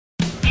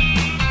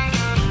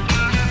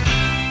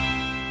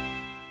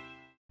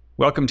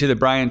Welcome to the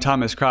Brian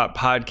Thomas Kropp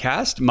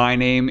podcast. My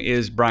name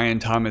is Brian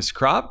Thomas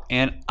Kropp,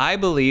 and I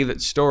believe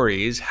that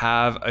stories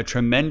have a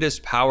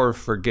tremendous power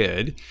for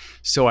good,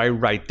 so I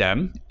write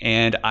them,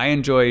 and I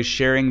enjoy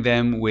sharing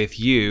them with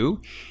you.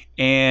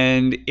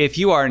 And if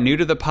you are new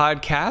to the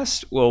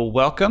podcast, well,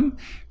 welcome.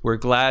 We're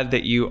glad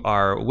that you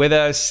are with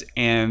us,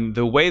 and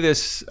the way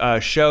this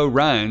show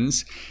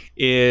runs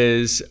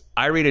is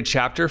I read a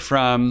chapter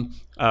from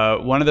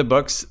one of the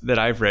books that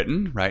I've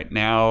written. Right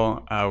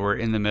now, we're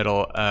in the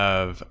middle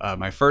of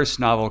my first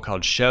novel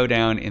called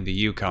Showdown in the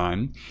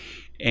Yukon.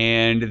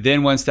 And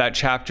then once that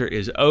chapter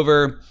is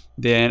over,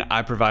 then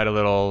I provide a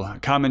little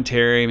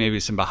commentary, maybe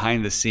some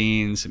behind the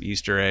scenes, some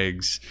Easter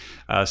eggs,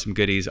 some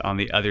goodies on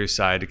the other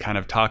side to kind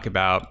of talk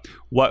about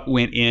what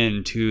went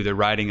into the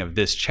writing of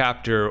this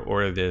chapter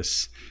or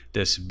this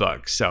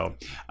book. So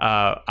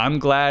I'm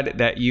glad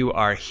that you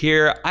are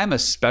here. I'm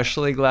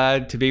especially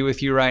glad to be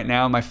with you right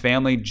now. My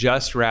family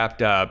just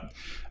wrapped up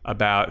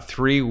about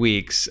 3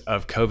 weeks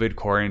of COVID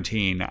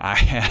quarantine.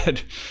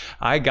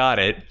 I got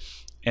it.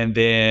 And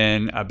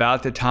then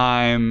about the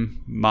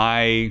time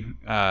my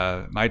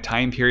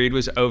time period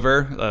was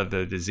over,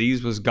 the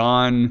disease was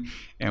gone,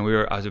 and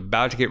I was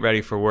about to get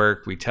ready for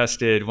work. We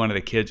tested, one of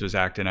the kids was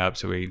acting up,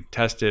 so we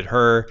tested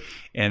her,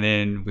 and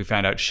then we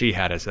found out she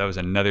had it. So that was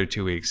another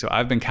 2 weeks. So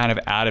I've been kind of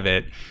out of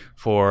it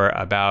for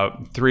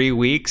about 3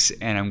 weeks,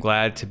 and I'm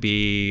glad to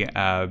be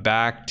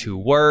back to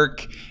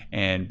work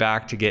and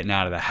back to getting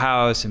out of the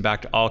house and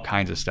back to all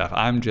kinds of stuff.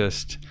 I'm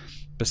just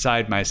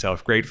beside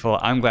myself grateful.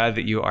 I'm glad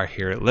that you are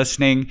here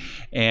listening,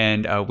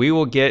 and we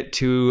will get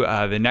to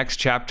the next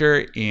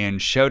chapter in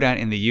Showdown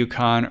in the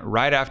Yukon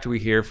right after we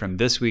hear from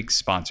this week's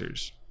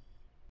sponsors.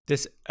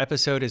 This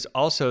episode is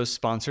also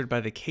sponsored by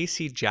the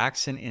Casey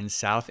Jackson in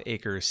South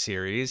Acres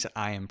series.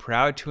 I am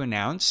proud to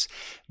announce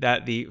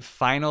that the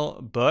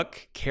final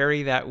book,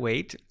 Carry That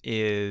Weight,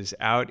 is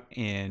out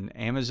in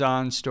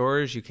Amazon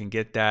stores. You can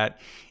get that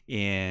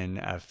in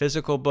a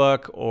physical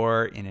book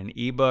or in an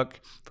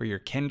ebook for your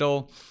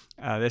Kindle.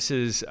 This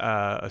is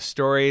a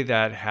story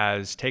that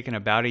has taken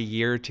about a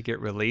year to get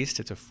released.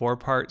 It's a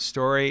 4-part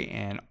story,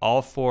 and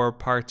all 4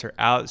 parts are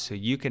out, so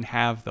you can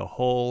have the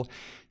whole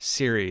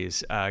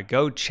series.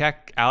 Go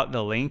check out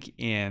the link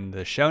in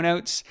the show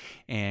notes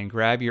and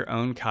grab your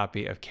own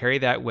copy of Carry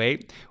That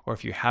Weight. Or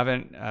if you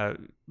haven't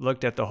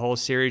looked at the whole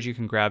series, you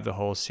can grab the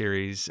whole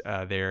series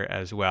there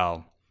as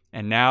well.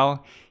 And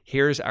now,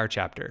 here's our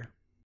chapter.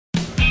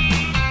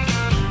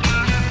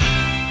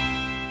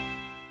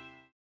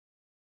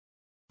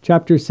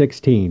 Chapter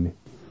 16.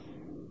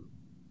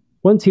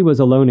 Once he was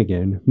alone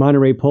again,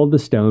 Monterey pulled the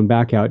stone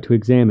back out to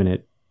examine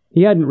it.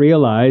 He hadn't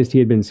realized he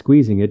had been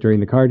squeezing it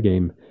during the card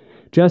game.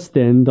 Just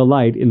then, the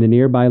light in the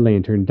nearby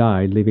lantern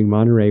died, leaving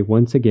Monterey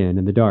once again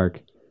in the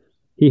dark.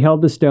 He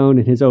held the stone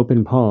in his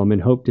open palm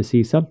and hoped to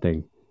see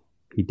something.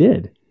 He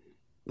did.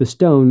 The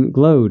stone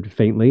glowed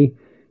faintly.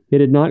 It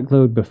had not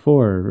glowed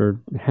before,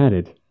 or had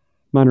it?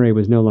 Monterey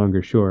was no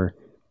longer sure.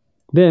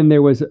 Then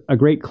there was a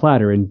great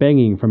clatter and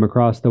banging from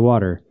across the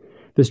water.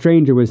 The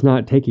stranger was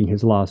not taking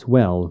his loss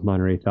well,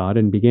 Monterey thought,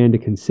 and began to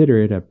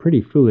consider it a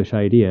pretty foolish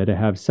idea to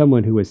have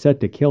someone who was set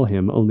to kill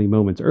him only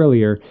moments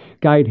earlier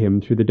guide him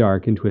through the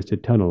dark and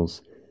twisted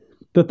tunnels.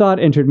 The thought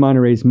entered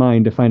Monterey's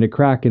mind to find a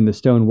crack in the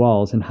stone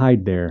walls and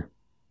hide there.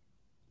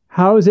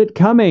 "How's it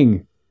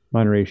coming?"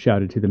 Monterey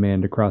shouted to the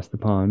man across the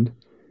pond.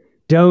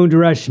 "Don't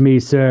rush me,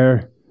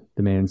 sir,"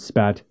 the man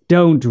spat.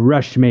 "Don't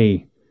rush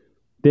me."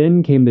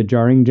 Then came the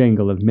jarring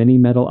jangle of many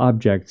metal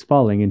objects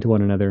falling into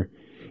one another.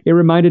 It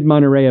reminded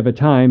Monterey of a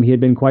time he had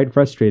been quite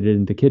frustrated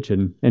in the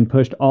kitchen and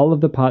pushed all of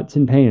the pots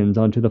and pans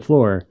onto the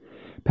floor.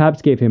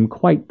 Paps gave him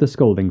quite the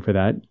scolding for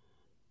that.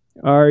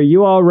 "Are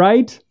you all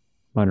right?"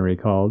 Monterey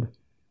called.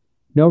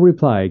 No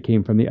reply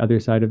came from the other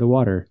side of the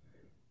water.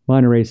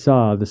 Monterey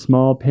saw the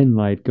small pin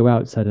light go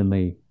out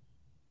suddenly.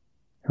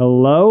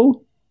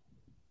 "Hello?"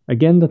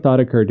 Again the thought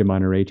occurred to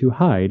Monterey to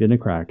hide in a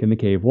crack in the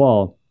cave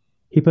wall.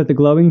 He put the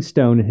glowing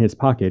stone in his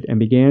pocket and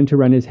began to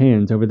run his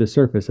hands over the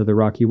surface of the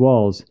rocky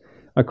walls.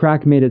 A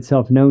crack made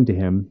itself known to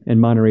him,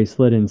 and Monterey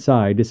slid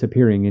inside,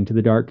 disappearing into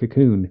the dark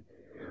cocoon.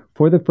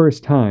 For the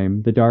first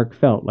time, the dark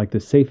felt like the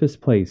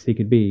safest place he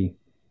could be.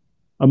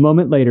 A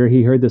moment later,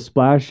 he heard the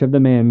splash of the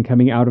man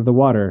coming out of the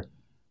water.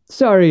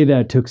 "Sorry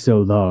that took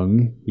so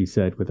long," he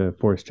said with a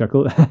forced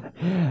chuckle.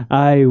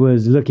 "I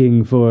was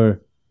looking for—"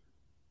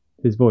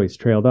 His voice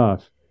trailed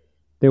off.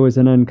 There was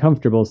an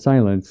uncomfortable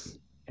silence,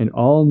 and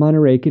all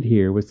Monterey could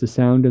hear was the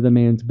sound of the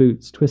man's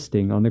boots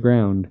twisting on the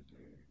ground.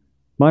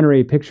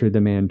 Monterey pictured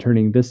the man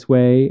turning this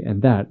way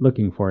and that,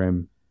 looking for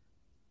him.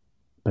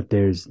 "But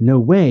there's no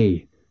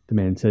way," the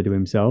man said to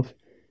himself.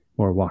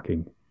 More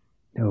walking.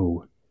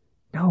 No.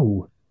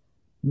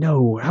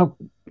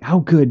 How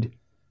could—"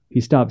 He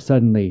stopped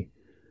suddenly.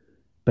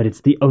 "But it's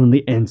the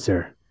only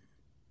answer.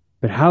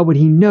 But how would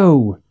he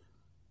know?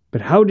 But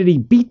how did he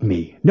beat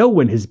me? No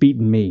one has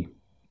beaten me.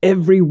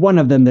 Every one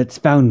of them that's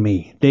found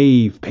me,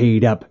 they've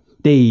paid up.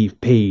 They've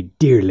paid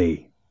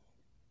dearly."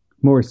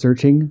 More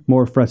searching,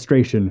 more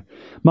frustration.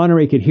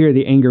 Monterey could hear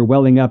the anger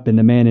welling up in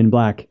the man in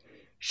black.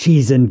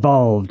 "She's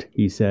involved,"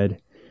 he said.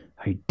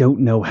 I don't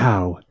know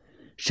how.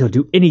 She'll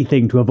do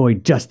anything to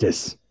avoid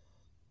justice."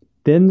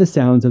 Then the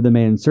sounds of the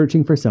man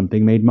searching for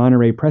something made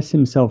Monterey press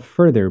himself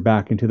further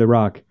back into the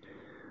rock.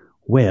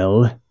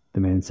 "Well," the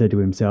man said to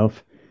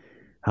himself,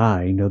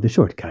 "I know the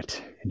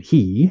shortcut, and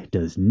he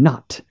does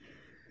not.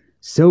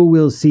 So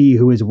we'll see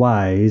who is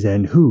wise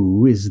and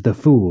who is the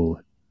fool."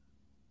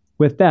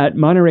 With that,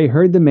 Monterey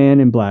heard the man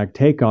in black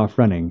take off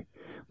running.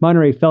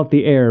 Monterey felt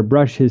the air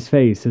brush his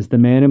face as the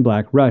man in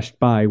black rushed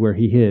by where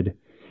he hid.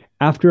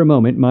 After a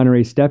moment,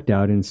 Monterey stepped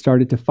out and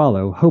started to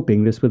follow,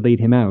 hoping this would lead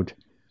him out.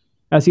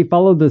 As he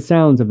followed the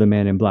sounds of the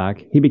man in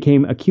black, he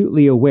became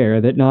acutely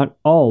aware that not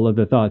all of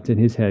the thoughts in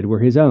his head were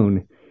his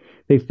own.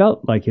 They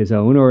felt like his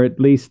own, or at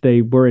least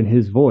they were in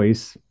his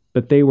voice,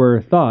 but they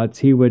were thoughts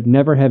he would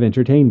never have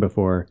entertained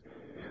before.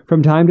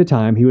 From time to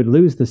time, he would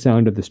lose the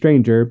sound of the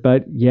stranger,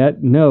 but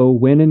yet know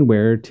when and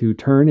where to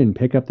turn and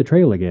pick up the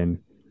trail again.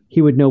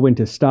 He would know when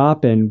to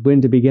stop and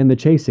when to begin the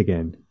chase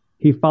again.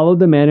 He followed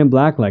the man in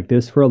black like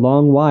this for a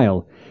long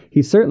while.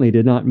 He certainly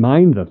did not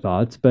mind the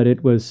thoughts, but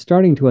it was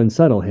starting to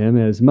unsettle him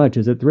as much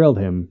as it thrilled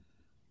him.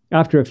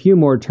 After a few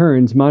more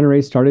turns,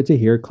 Monterey started to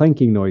hear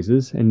clanking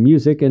noises and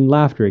music and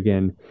laughter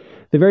again,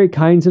 the very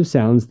kinds of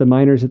sounds the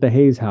miners at the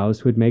Hayes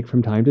house would make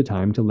from time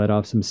to let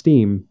off some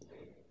steam.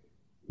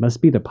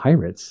 "Must be the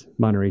pirates,"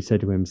 Monterey said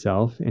to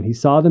himself, and he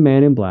saw the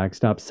man in black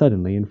stop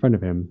suddenly in front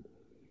of him,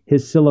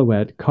 his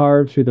silhouette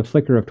carved through the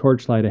flicker of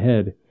torchlight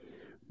ahead.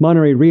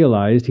 Monterey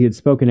realized he had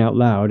spoken out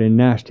loud and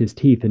gnashed his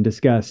teeth in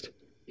disgust.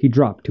 He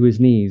dropped to his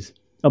knees.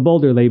 A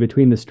boulder lay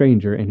between the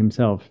stranger and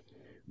himself.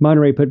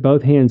 Monterey put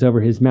both hands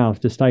over his mouth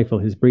to stifle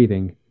his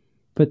breathing.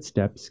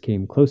 Footsteps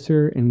came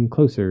closer and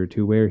closer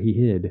to where he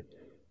hid.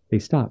 They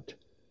stopped.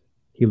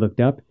 He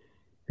looked up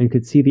and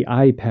could see the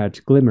eye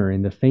patch glimmer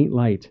in the faint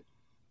light.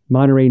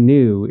 Monterey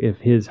knew if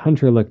his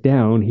hunter looked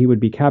down, he would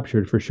be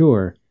captured for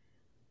sure.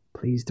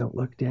 "Please don't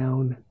look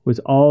down," was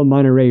all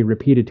Monterey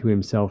repeated to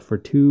himself for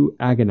 2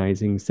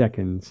 agonizing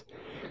seconds.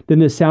 Then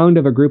the sound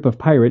of a group of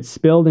pirates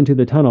spilled into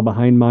the tunnel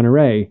behind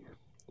Monterey.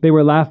 They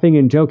were laughing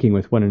and joking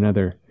with one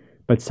another,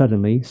 but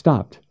suddenly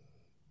stopped.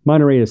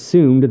 Monterey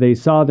assumed they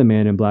saw the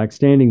man in black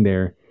standing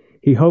there.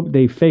 He hoped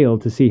they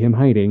failed to see him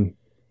hiding.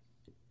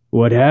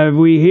 "What have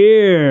we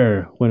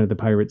here?" one of the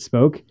pirates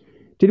spoke.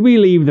 "Did we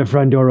leave the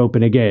front door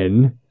open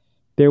again?"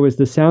 There was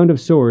the sound of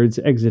swords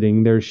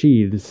exiting their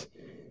sheaths.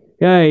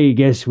 "I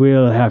guess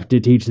we'll have to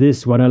teach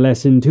this one a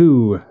lesson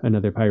too,"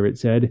 another pirate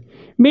said.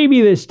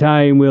 "Maybe this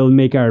time we'll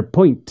make our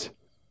point."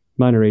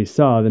 Monterey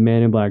saw the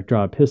man in black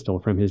draw a pistol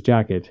from his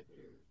jacket.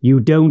 "You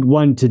don't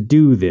want to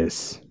do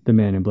this," the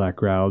man in black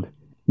growled.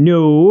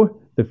 "No,"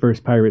 the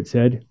first pirate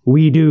said.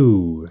 "We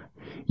do.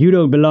 You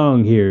don't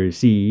belong here,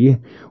 see?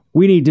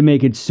 We need to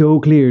make it so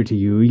clear to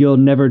you you'll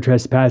never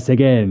trespass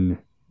again."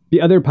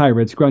 The other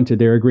pirates grunted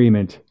their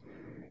agreement.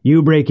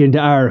 "You break into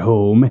our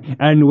home,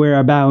 and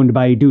we're bound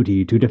by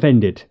duty to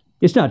defend it.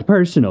 It's not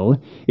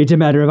personal. It's a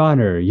matter of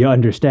honor, you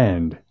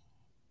understand."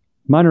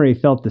 Monterey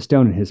felt the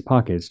stone in his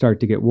pocket start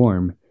to get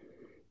warm.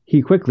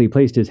 He quickly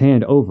placed his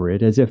hand over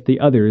it as if the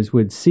others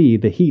would see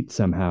the heat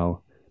somehow.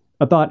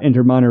 A thought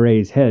entered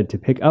Monterey's head to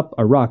pick up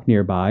a rock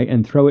nearby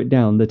and throw it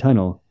down the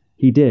tunnel.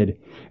 He did,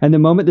 and the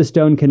moment the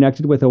stone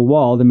connected with a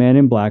wall, the man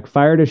in black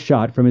fired a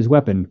shot from his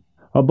weapon.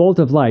 A bolt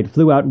of light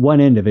flew out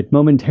one end of it,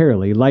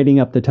 momentarily lighting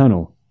up the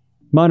tunnel.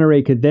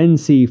 Monterey could then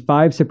see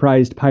 5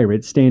 surprised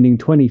pirates standing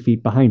 20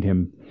 feet behind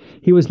him.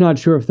 He was not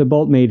sure if the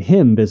bolt made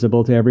him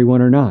visible to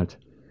everyone or not.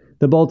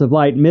 The bolt of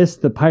light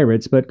missed the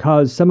pirates but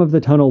caused some of the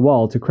tunnel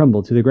wall to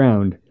crumble to the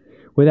ground.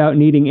 Without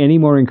needing any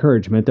more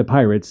encouragement, the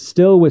pirates,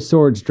 still with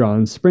swords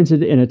drawn,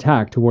 sprinted in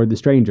attack toward the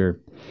stranger.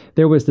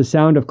 There was the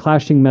sound of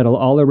clashing metal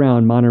all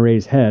around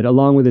Monterey's head,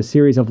 along with a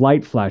series of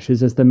light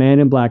flashes as the man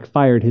in black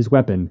fired his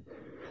weapon.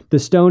 The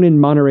stone in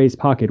Monterey's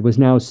pocket was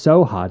now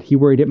so hot he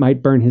worried it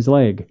might burn his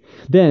leg.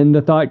 Then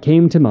the thought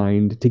came to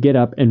mind to get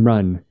up and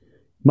run.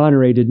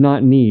 Monterey did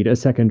not need a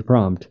second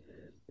prompt.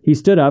 He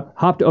stood up,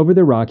 hopped over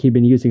the rock he'd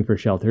been using for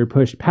shelter,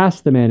 pushed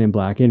past the man in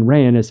black, and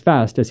ran as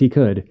fast as he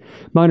could.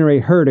 Monterey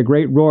heard a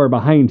great roar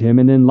behind him,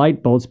 and then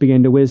light bolts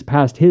began to whiz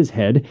past his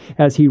head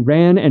as he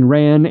ran and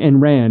ran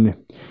and ran.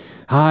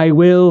 "I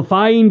will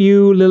find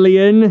you,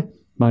 Lillian,"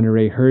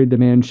 Monterey heard the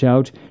man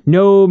shout.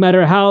 "No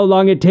matter how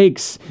long it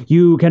takes,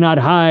 you cannot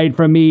hide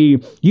from me.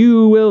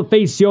 You will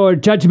face your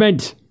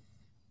judgment."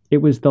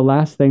 It was the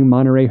last thing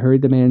Monterey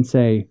heard the man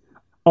say.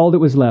 All that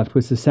was left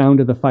was the sound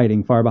of the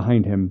fighting far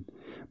behind him.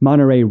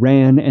 Monterey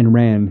ran and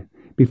ran.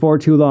 Before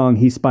too long,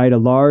 he spied a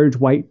large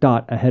white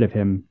dot ahead of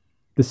him.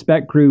 The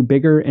speck grew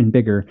bigger and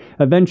bigger.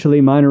 Eventually,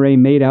 Monterey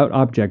made out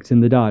objects in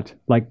the dot,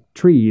 like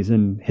trees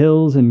and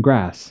hills and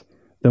grass.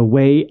 The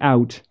way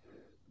out.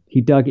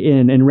 He dug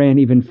in and ran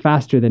even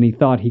faster than he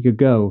thought he could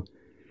go.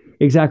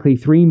 Exactly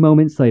 3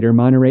 moments later,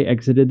 Monterey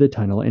exited the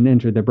tunnel and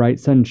entered the bright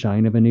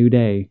sunshine of a new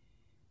day.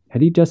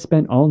 Had he just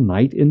spent all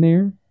night in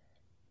there?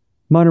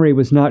 Monterey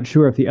was not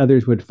sure if the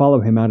others would follow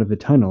him out of the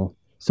tunnel,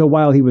 so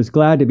while he was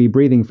glad to be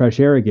breathing fresh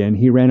air again,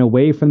 he ran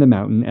away from the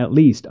mountain at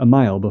least a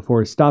mile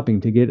before stopping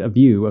to get a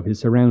view of his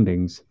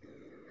surroundings.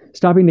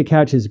 Stopping to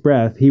catch his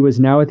breath, he was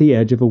now at the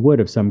edge of a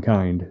wood of some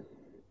kind.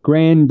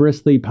 Grand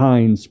bristly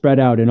pines spread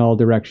out in all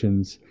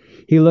directions.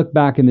 He looked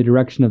back in the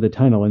direction of the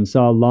tunnel and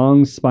saw a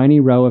long, spiny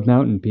row of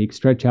mountain peaks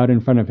stretch out in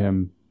front of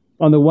him.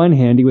 On the one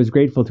hand, he was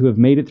grateful to have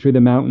made it through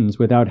the mountains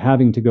without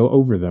having to go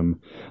over them.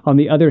 On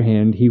the other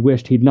hand, he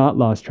wished he'd not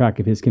lost track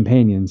of his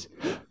companions.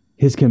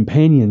 His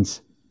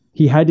companions!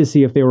 He had to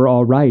see if they were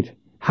all right.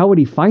 How would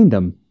he find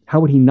them? How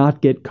would he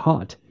not get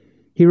caught?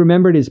 He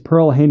remembered his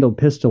pearl-handled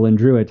pistol and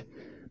drew it.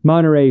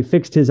 Monterey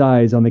fixed his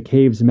eyes on the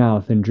cave's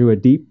mouth and drew a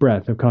deep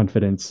breath of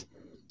confidence.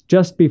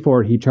 Just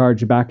before he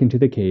charged back into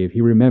the cave,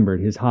 he remembered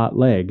his hot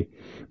leg.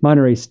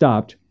 Monterey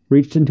stopped,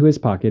 reached into his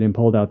pocket, and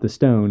pulled out the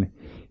stone.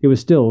 It was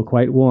still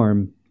quite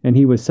warm, and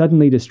he was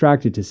suddenly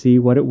distracted to see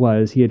what it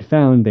was he had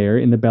found there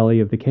in the belly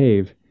of the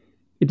cave.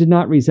 It did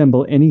not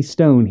resemble any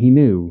stone he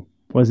knew.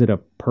 Was it a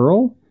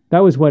pearl?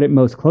 That was what it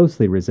most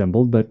closely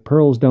resembled, but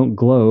pearls don't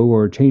glow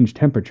or change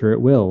temperature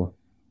at will.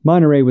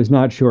 Monterey was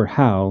not sure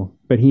how,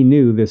 but he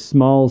knew this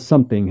small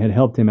something had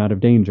helped him out of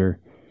danger.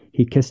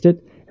 He kissed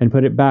it and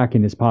put it back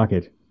in his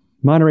pocket.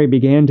 Monterey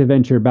began to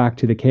venture back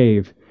to the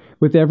cave.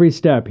 With every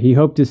step, he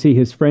hoped to see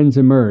his friends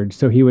emerge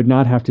so he would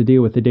not have to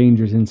deal with the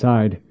dangers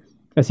inside.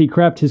 As he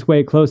crept his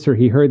way closer,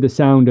 he heard the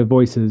sound of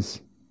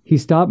voices. He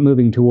stopped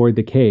moving toward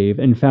the cave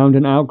and found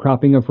an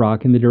outcropping of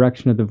rock in the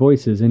direction of the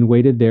voices and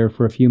waited there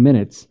for a few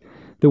minutes.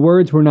 The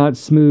words were not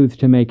smooth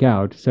to make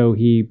out, so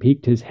he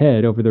peeked his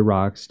head over the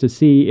rocks to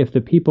see if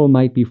the people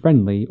might be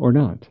friendly or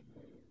not.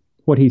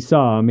 What he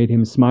saw made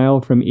him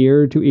smile from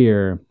ear to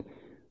ear.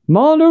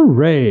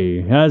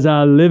 "Monterey, as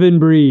I live and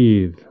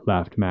breathe,"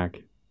 laughed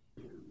Mac.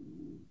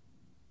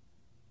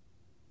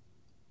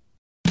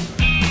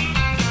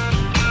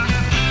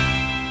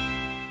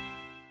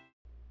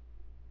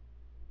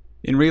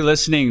 In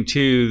re-listening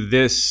to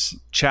this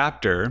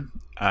chapter,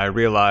 I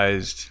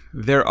realized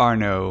there are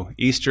no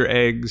Easter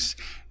eggs,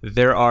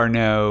 there are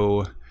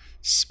no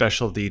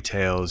special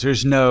details,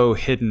 there's no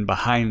hidden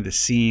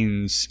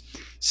behind-the-scenes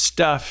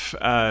stuff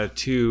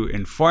to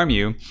inform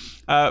you.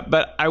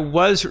 But I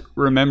was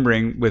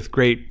remembering with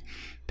great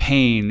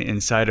pain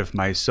inside of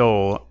my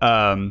soul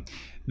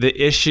the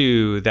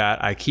issue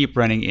that I keep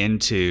running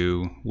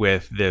into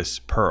with this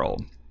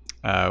pearl.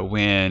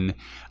 When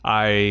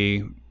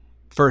I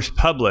first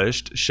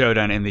published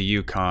Showdown in the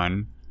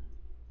Yukon,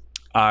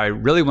 I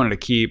really wanted to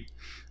keep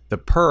the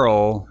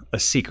pearl a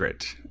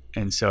secret.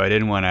 And so I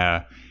didn't want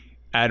to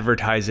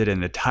advertise it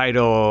in the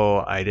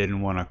title. I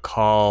didn't want to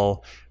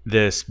call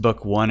this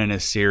book one in a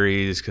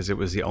series because it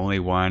was the only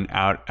one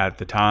out at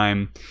the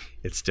time.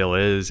 It still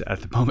is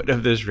at the moment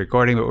of this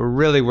recording, but we're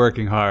really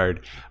working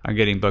hard on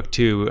getting book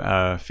two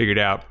figured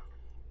out,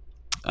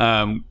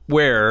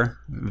 where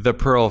the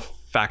pearl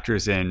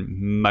factors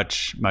in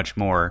much, much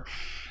more.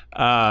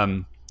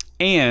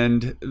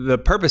 And the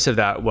purpose of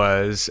that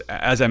was,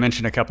 as I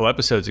mentioned a couple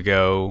episodes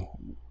ago,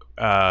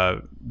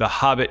 The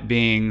Hobbit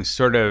being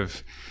sort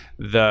of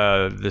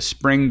the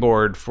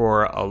springboard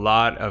for a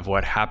lot of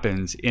what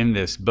happens in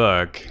this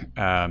book.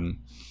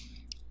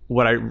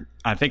 What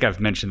I think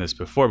I've mentioned this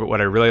before, but what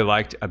I really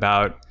liked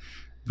about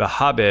The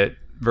Hobbit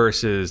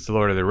versus The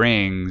Lord of the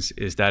Rings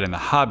is that in The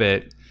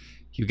Hobbit,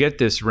 you get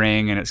this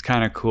ring and it's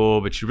kind of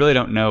cool, but you really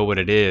don't know what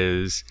it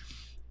is.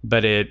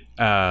 But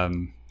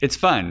it's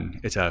fun.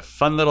 It's a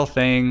fun little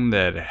thing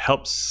that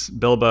helps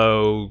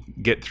Bilbo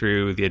get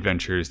through the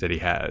adventures that he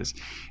has.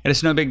 And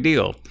it's no big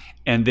deal.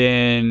 And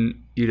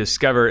then you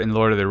discover in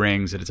Lord of the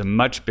Rings that it's a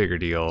much bigger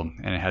deal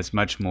and it has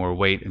much more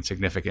weight and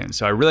significance.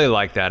 So I really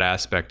like that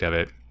aspect of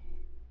it.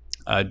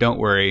 Don't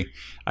worry,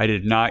 I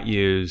did not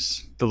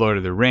use The Lord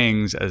of the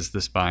Rings as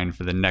the spine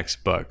for the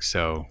next book.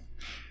 So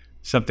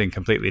something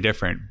completely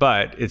different,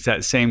 but it's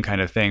that same kind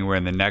of thing where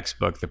in the next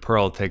book, the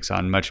pearl takes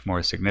on much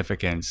more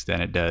significance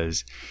than it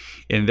does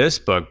in this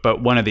book.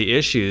 But one of the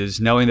issues,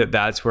 knowing that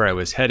that's where I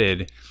was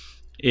headed,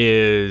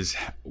 is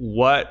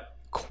what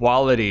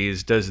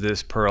qualities does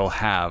this pearl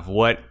have?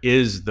 What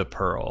is the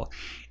pearl?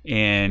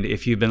 And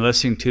if you've been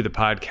listening to the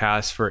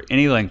podcast for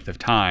any length of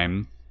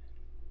time,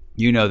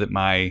 you know that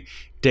my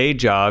day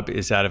job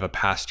is that of a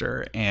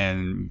pastor.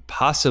 And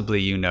possibly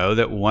you know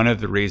that one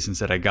of the reasons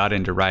that I got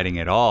into writing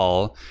at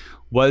all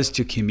was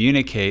to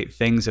communicate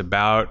things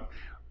about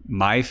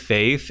my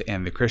faith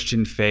and the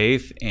Christian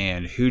faith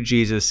and who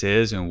Jesus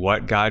is and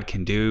what God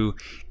can do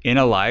in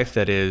a life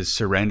that is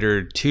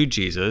surrendered to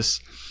Jesus.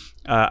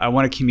 I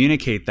want to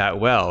communicate that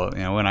well.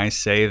 You know, when I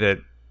say that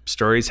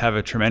stories have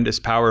a tremendous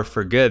power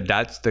for good,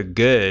 that's the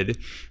good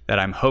that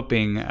I'm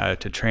hoping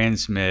to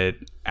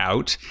transmit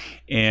out.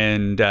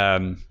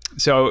 And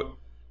so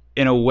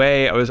in a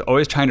way, I was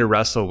always trying to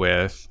wrestle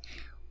with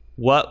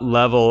what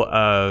level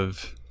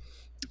of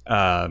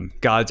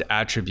God's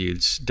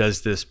attributes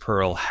does this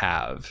pearl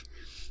have?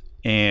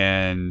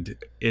 And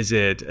is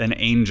it an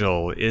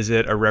angel? Is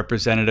it a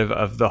representative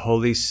of the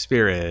Holy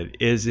Spirit?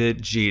 Is it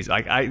Jesus?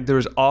 There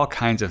was all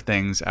kinds of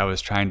things I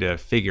was trying to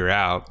figure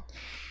out.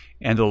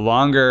 And the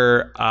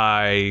longer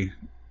I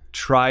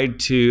tried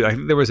to, I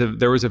think there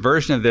was a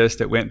version of this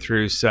that went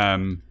through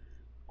some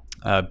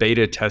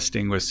beta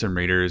testing with some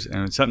readers,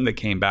 and something that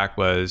came back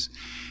was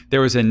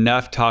there was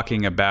enough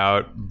talking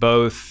about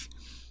both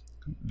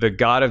the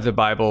God of the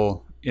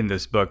Bible in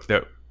this book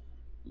that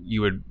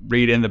you would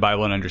read in the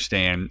Bible and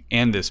understand,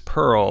 and this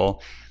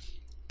pearl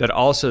that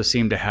also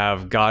seemed to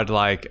have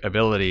godlike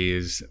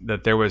abilities,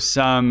 that there was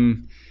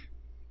some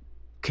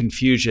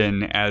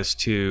confusion as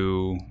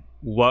to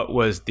what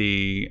was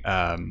the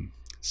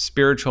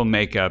spiritual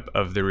makeup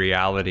of the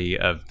reality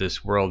of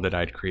this world that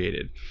I'd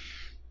created.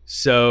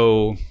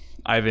 So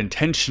I've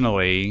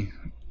intentionally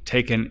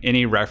taken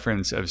any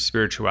reference of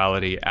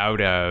spirituality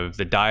out of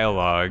the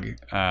dialogue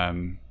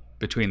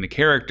between the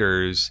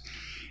characters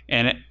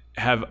and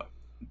have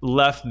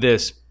left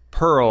this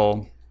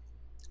pearl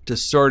to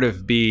sort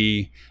of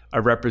be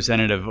a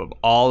representative of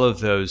all of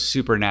those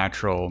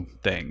supernatural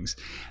things.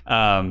 But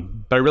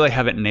I really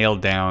haven't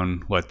nailed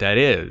down what that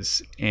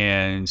is.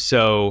 And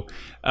so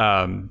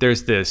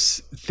there's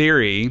this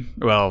theory,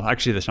 well,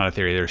 actually that's not a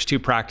theory, there's two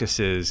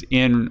practices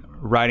in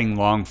writing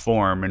long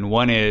form. And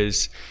one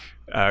is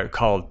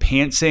called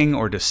pantsing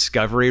or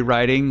discovery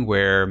writing,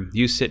 where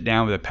you sit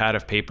down with a pad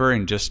of paper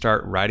and just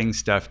start writing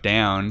stuff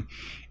down.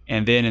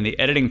 And then in the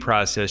editing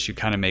process, you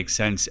kind of make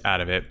sense out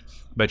of it,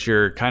 but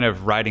you're kind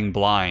of writing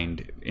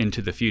blind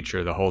into the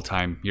future the whole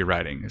time you're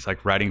writing. It's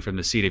like writing from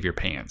the seat of your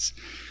pants.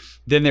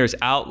 Then there's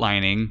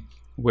outlining,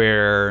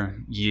 where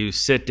you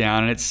sit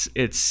down, and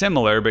it's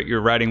similar, but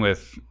you're writing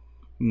with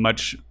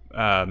much,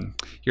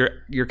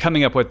 you're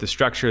coming up with the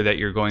structure that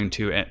you're going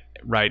to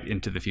write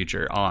into the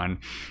future on.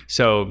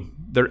 So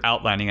the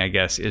outlining, I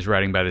guess, is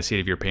writing by the seat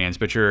of your pants,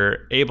 but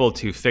you're able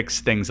to fix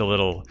things a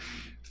little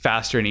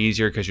faster and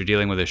easier because you're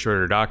dealing with a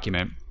shorter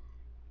document.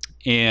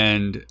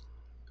 And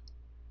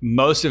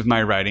most of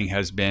my writing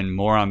has been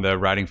more on the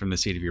writing from the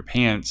seat of your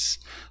pants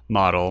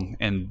model,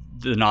 and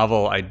the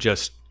novel, I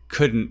just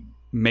couldn't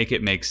make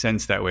it make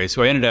sense that way.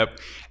 So I ended up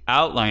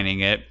outlining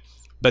it,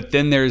 but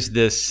then there's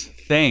this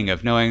thing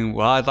of knowing,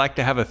 well, I'd like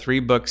to have a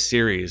 3-book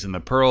series, and the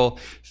pearl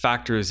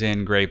factors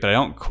in great, but I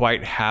don't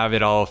quite have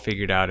it all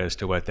figured out as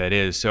to what that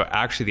is. So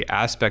actually the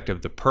aspect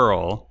of the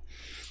pearl,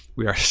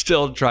 we are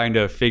still trying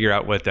to figure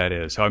out what that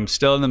is. So I'm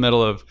still in the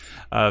middle of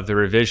the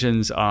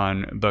revisions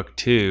on book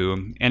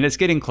 2, and it's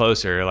getting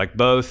closer. Like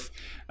both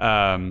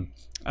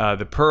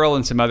the pearl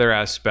and some other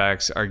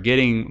aspects are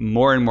getting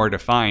more and more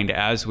defined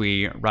as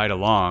we ride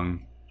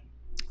along.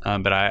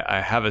 But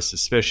I have a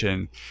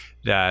suspicion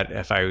that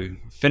if I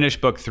finish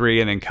book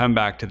 3 and then come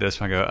back to this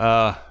one, I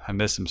go, I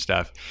missed some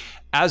stuff.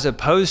 As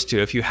opposed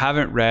to, if you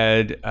haven't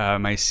read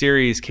my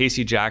series,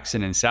 Casey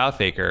Jackson and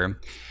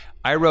Southacre,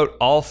 I wrote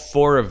all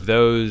 4 of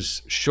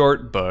those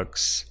short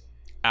books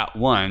at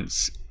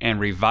once and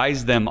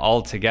revised them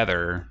all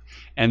together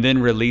and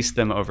then released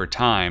them over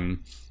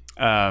time.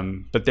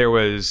 But there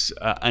was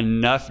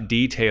enough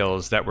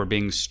details that were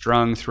being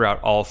strung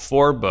throughout all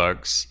 4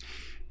 books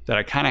that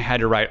I kind of had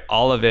to write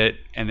all of it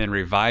and then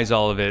revise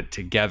all of it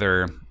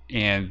together.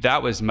 And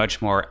that was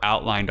much more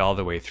outlined all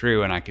the way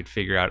through, and I could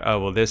figure out, oh,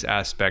 well, this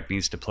aspect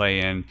needs to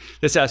play in,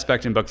 this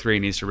aspect in book 3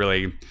 needs to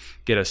really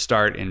get a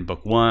start in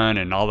book 1,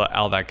 and all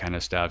that kind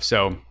of stuff.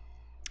 So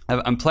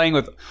I'm playing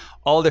with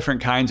all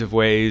different kinds of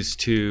ways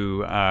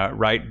to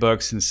write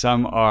books, and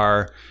some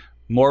are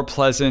more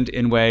pleasant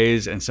in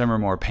ways and some are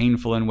more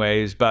painful in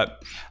ways,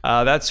 but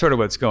that's sort of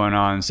what's going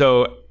on.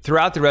 So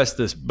throughout the rest of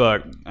this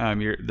book,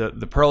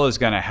 the pearl is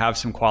going to have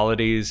some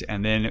qualities,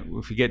 and then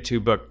if we get to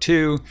book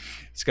 2,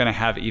 it's going to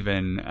have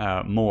even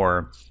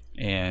more.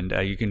 And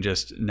you can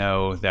just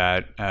know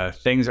that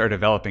things are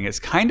developing. It's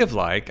kind of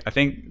like, I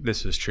think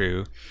this was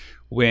true,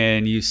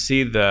 when you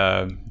see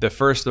the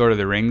first Lord of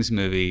the Rings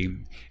movie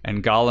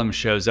and Gollum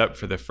shows up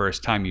for the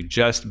first time, you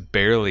just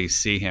barely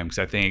see him because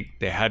I think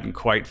they hadn't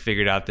quite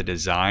figured out the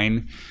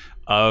design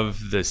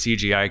of the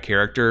CGI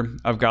character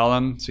of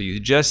Gollum. So you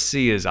just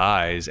see his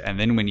eyes. And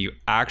then when you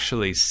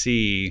actually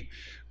see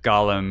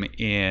Gollum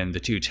in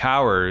the Two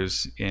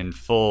Towers in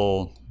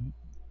full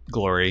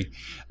glory,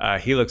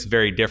 he looks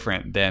very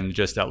different than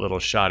just that little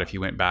shot if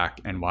you went back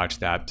and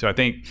watched that. So I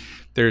think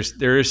there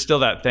is still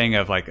that thing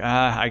of like,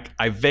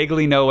 I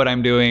vaguely know what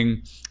I'm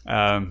doing,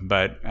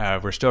 but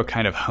we're still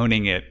kind of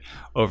honing it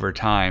over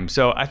time.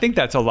 So I think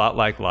that's a lot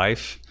like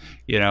life.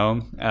 You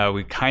know,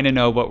 we kind of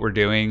know what we're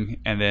doing,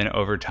 and then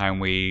over time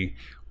we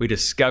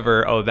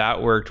discover, oh,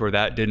 that worked or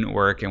that didn't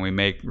work, and we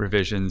make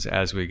revisions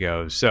as we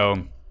go.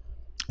 So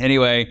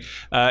anyway,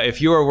 if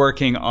you are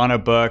working on a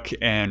book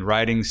and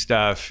writing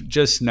stuff,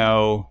 just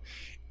know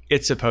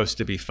it's supposed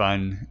to be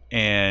fun,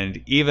 and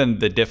even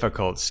the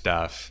difficult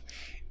stuff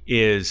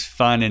is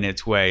fun in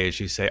its way as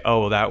you say,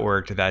 oh, well, that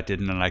worked, that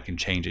didn't, and I can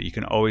change it. You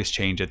can always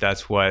change it.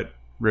 That's what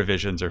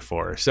revisions are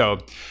for. So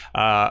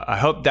I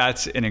hope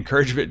that's an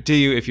encouragement to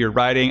you if you're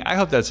writing. I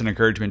hope that's an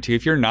encouragement to you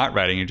if you're not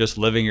writing, you're just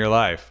living your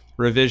life.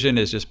 Revision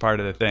is just part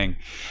of the thing.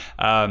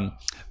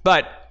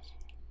 But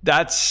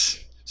that's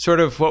sort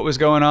of what was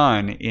going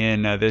on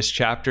in this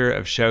chapter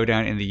of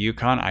Showdown in the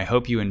Yukon. I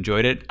hope you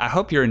enjoyed it. I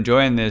hope you're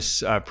enjoying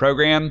this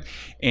program,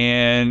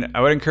 and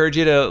I would encourage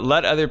you to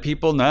let other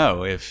people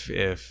know if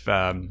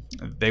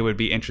they would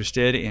be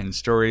interested in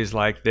stories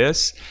like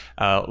this.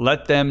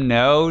 Let them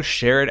know,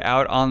 share it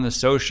out on the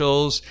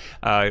socials,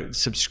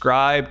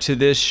 subscribe to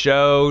this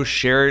show,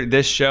 share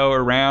this show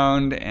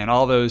around, and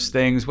all those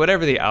things,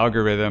 whatever the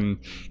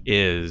algorithm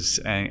is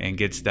and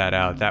gets that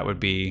out. That would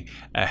be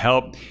a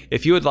help.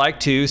 If you would like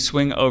to,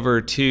 swing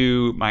over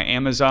to my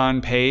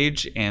Amazon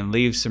page and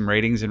leave some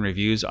ratings and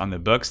reviews on the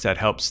books. That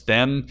helps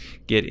them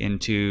get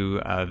into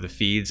the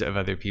feeds of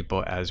other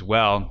people as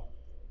well.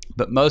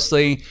 But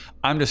mostly,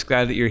 I'm just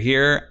glad that you're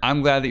here.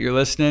 I'm glad that you're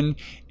listening,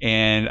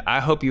 and I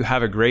hope you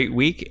have a great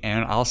week,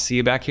 and I'll see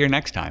you back here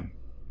next time.